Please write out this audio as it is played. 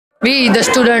We, the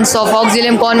students of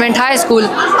Auxilium Convent High School,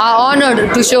 are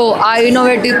honored to show our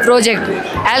innovative project,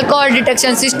 Alcohol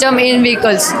Detection System in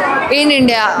Vehicles. In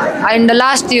India, in the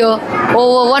last year,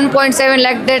 over 1.7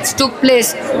 lakh deaths took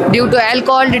place due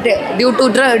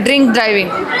to drink driving.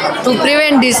 To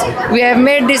prevent this, we have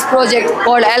made this project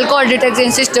called Alcohol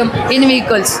Detection System in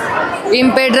Vehicles.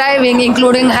 Impaired driving,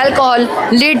 including alcohol,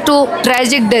 lead to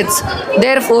tragic deaths.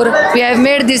 Therefore, we have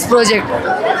made this project.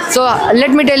 So let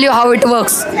me tell you how it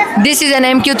works. This is an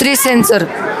MQ3 sensor.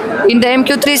 In the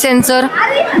MQ3 sensor,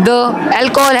 the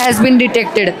alcohol has been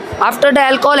detected. After the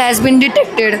alcohol has been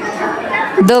detected,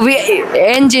 the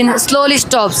engine slowly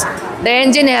stops. The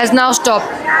engine has now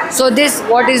stopped. So this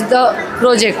what is the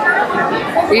project.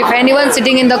 If anyone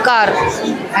sitting in the car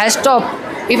has stopped,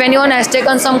 if anyone has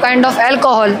taken some kind of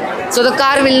alcohol, so the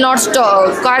car will not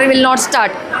stop, car will not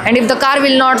start, and if the car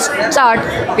will not start,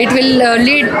 it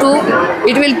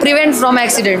will prevent from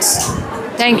accidents.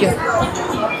 Thank you.